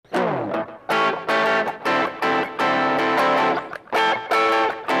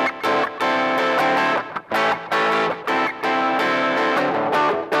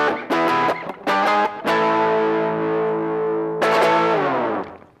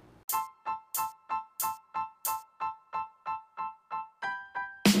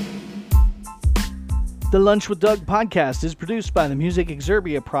The Lunch with Doug podcast is produced by the Music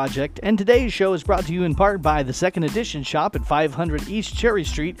Exerbia Project, and today's show is brought to you in part by the Second Edition shop at 500 East Cherry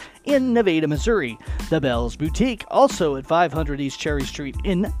Street in Nevada, Missouri. The Bell's Boutique, also at 500 East Cherry Street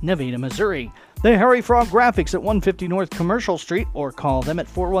in Nevada, Missouri. The Harry Frog Graphics at 150 North Commercial Street, or call them at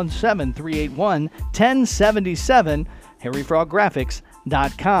 417-381-1077,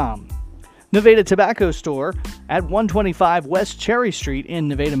 harryfroggraphics.com. Nevada Tobacco Store at 125 West Cherry Street in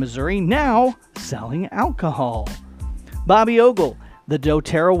Nevada, Missouri, now selling alcohol. Bobby Ogle, the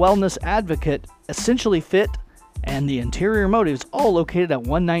doTERRA Wellness Advocate, Essentially Fit, and the Interior Motives, all located at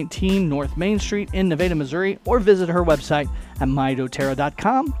 119 North Main Street in Nevada, Missouri, or visit her website at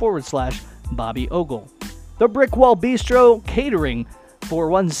mydoterra.com/Bobby Ogle. The Brickwall Bistro Catering,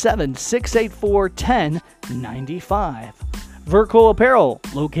 417-684-1095. Verco Apparel,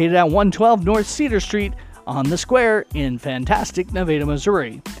 located at 112 North Cedar Street on the Square in fantastic Nevada,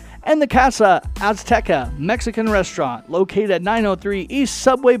 Missouri. And the Casa Azteca Mexican Restaurant, located at 903 East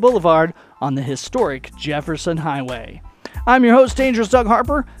Subway Boulevard on the historic Jefferson Highway. I'm your host, Dangerous Doug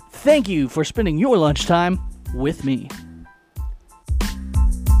Harper. Thank you for spending your lunchtime with me.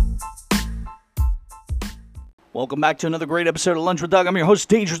 Welcome back to another great episode of Lunch with Doug. I'm your host,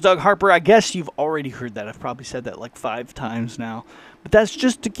 Dangerous Doug Harper. I guess you've already heard that. I've probably said that like 5 times now. But that's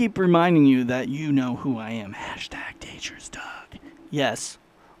just to keep reminding you that you know who I am. Hashtag Dangerous Doug. Yes,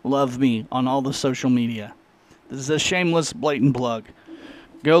 love me on all the social media. This is a shameless, blatant plug.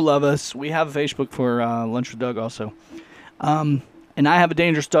 Go love us. We have a Facebook for Lunch with Doug also. And I have a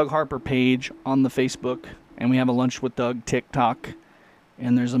Dangerous Doug Harper page on the Facebook. And we have a Lunch with Doug TikTok.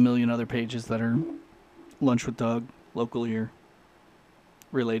 And there's a million other pages that are Lunch with Doug, local ear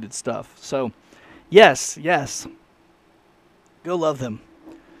related stuff. So, yes. Go love them.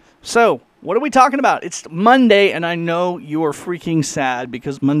 So, what are we talking about? It's Monday, and I know you are freaking sad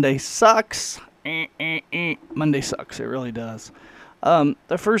because Monday sucks. Monday sucks. It really does.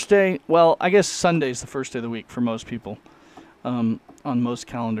 The first day, well, I guess Sunday's the first day of the week for most people. On most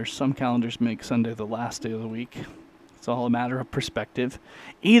calendars. Some calendars make Sunday the last day of the week. It's all a matter of perspective.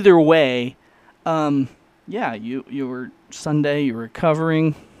 Either way, yeah, you were Sunday, you were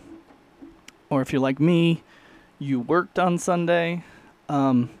recovering, or if you're like me, you worked on Sunday,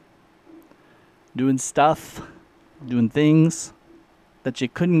 doing stuff, doing things that you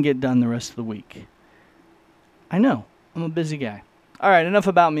couldn't get done the rest of the week. I know, I'm a busy guy. All right, enough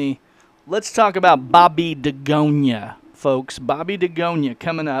about me. Let's talk about Bobby DeGonia, folks. Bobby DeGonia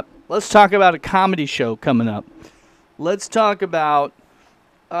coming up. Let's talk about a comedy show coming up. Let's talk about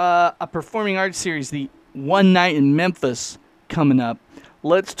a performing arts series, the One Night in Memphis, coming up.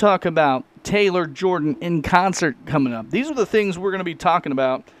 Let's talk about Taylor Jordan in concert coming up. These are the things we're going to be talking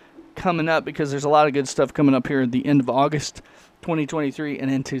about coming up because there's a lot of good stuff coming up here at the end of August 2023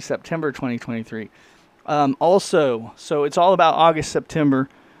 and into September 2023. Also, so it's all about August, September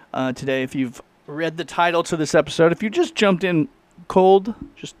today. If you've read the title to this episode, if you just jumped in cold,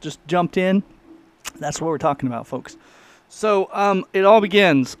 just jumped in, that's what we're talking about, folks. So it all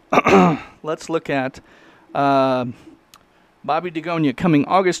begins. Let's look at Bobby DeGonia coming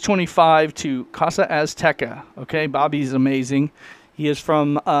August 25 to Casa Azteca. Okay, Bobby's amazing. He is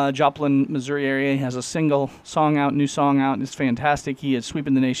from Joplin, Missouri area. He has a single song out, new song out, and it's fantastic. He is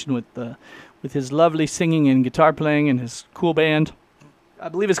sweeping the nation with his lovely singing and guitar playing and his cool band. I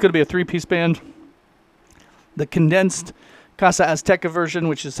believe it's going to be a 3-piece band. The condensed Casa Azteca version,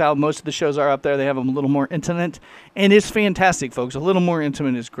 which is how most of the shows are up there. They have them a little more intimate, and it's fantastic, folks. A little more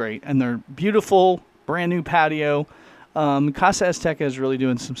intimate is great, and they're beautiful, brand new patio. Casa Azteca is really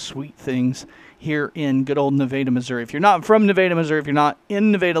doing some sweet things here in good old Nevada, Missouri. If you're not from Nevada, Missouri, if you're not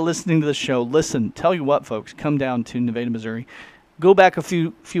in Nevada listening to the show, listen. Tell you what, folks, come down to Nevada, Missouri. Go back a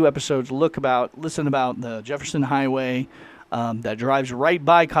few episodes, listen about the Jefferson Highway that drives right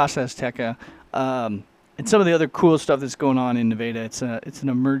by Casa Azteca. And some of the other cool stuff that's going on in Nevada. It's an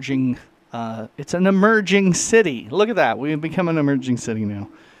emerging city. Look at that. We've become an emerging city now.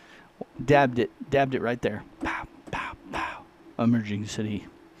 Dabbed it right there. Pow, pow, pow. Emerging city.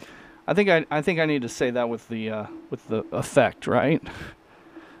 I think I need to say that with the effect, right?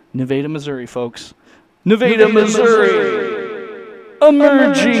 Nevada, Missouri, folks. Nevada, Missouri.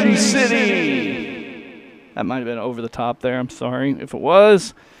 Emerging city. That might have been over the top there. I'm sorry if it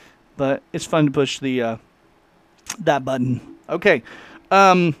was, but it's fun to push the that button. Okay.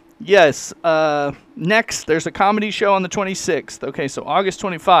 Yes. Next, there's a comedy show on the 26th. Okay, so August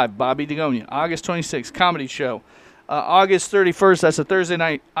 25, Bobby DeGonia. August 26th, comedy show. August 31st, that's a Thursday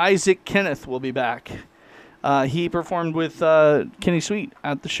night, Isaac Kenneth will be back. He performed with Kenny Sweet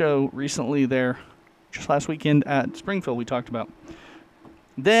at the show recently there, just last weekend at Springfield we talked about.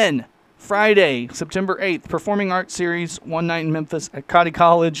 Then, Friday, September 8th, Performing Arts Series, one night in Memphis at Cotty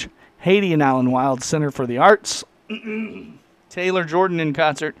College. Haiti and Alan Wild Center for the Arts. Taylor Jordan in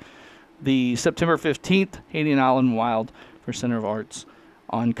concert. The September 15th, Haiti and Alan Wild for Center of Arts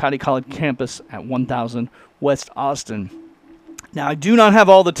on Cotty College campus at 1000 West Austin. Now, I do not have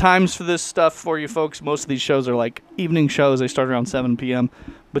all the times for this stuff for you folks. Most of these shows are like evening shows. They start around 7 p.m.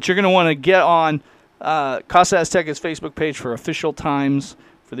 But you're going to want to get on Casa Azteca's Facebook page for official times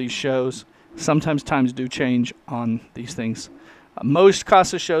for these shows. Sometimes times do change on these things. Most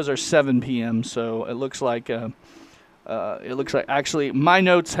Casa shows are 7 p.m., so it looks like actually my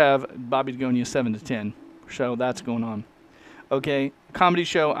notes have Bobby Dagonia 7 to 10, so that's going on. Okay, comedy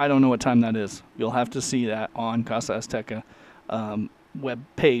show, I don't know what time that is. You'll have to see that on Casa Azteca web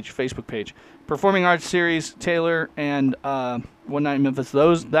page, Facebook page. Performing Arts Series, Taylor and One Night in Memphis.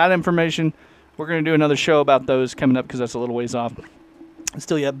 That information, we're going to do another show about those coming up because that's a little ways off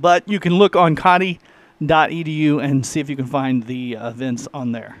still yet. But you can look on Cotty.edu and see if you can find the events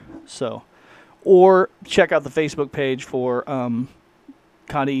on there. So, or check out the Facebook page for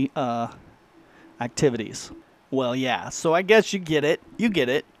Cotty activities. Well, yeah, so I guess you get it.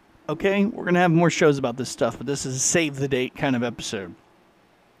 Okay, we're going to have more shows about this stuff, but this is a save the date kind of episode.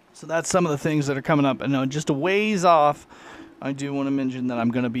 So that's some of the things that are coming up. I know just a ways off, I do want to mention that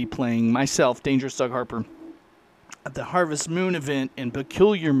I'm going to be playing myself, Dangerous Doug Harper, at the Harvest Moon event in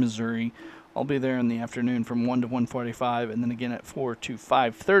Peculiar, Missouri. I'll be there in the afternoon from 1 to 1:45, and then again at 4 to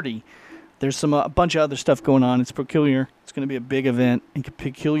 5:30. There's a bunch of other stuff going on. It's Peculiar. It's going to be a big event in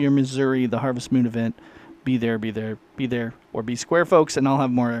Peculiar, Missouri, the Harvest Moon event. Be there, or be square, folks, and I'll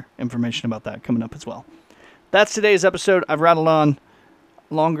have more information about that coming up as well. That's today's episode. I've rattled on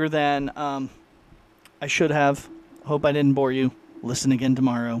longer than I should have. Hope I didn't bore you. Listen again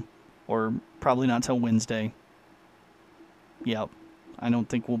tomorrow, or probably not till Wednesday. Yep, I don't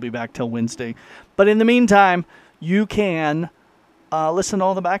think we'll be back till Wednesday. But in the meantime, you can listen to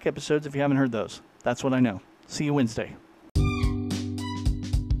all the back episodes if you haven't heard those. That's what I know. See you Wednesday.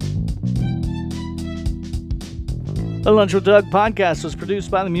 The Lunch with Doug podcast was produced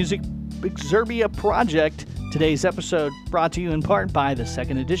by the Music Exerbia Project. Today's episode brought to you in part by the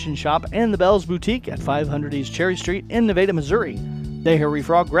Second Edition Shop and the Bells Boutique at 500 East Cherry Street in Nevada, Missouri. They Harry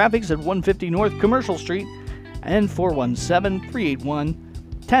Frog Graphics at 150 North Commercial Street and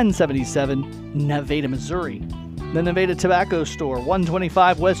 417-381-1077, Nevada, Missouri. The Nevada Tobacco Store,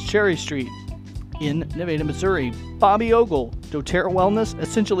 125 West Cherry Street in Nevada, Missouri. Bobby Ogle, doTERRA Wellness,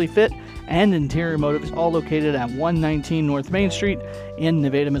 Essentially Fit, and Interior Motives, all located at 119 North Main Street in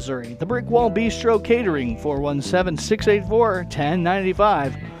Nevada, Missouri. The Brick Wall Bistro Catering,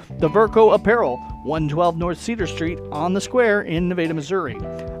 417-684-1095. The Verco Apparel, 112 North Cedar Street on the Square in Nevada, Missouri.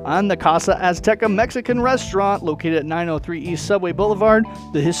 On the Casa Azteca Mexican Restaurant, located at 903 East Subway Boulevard,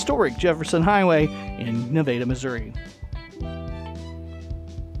 the historic Jefferson Highway in Nevada, Missouri.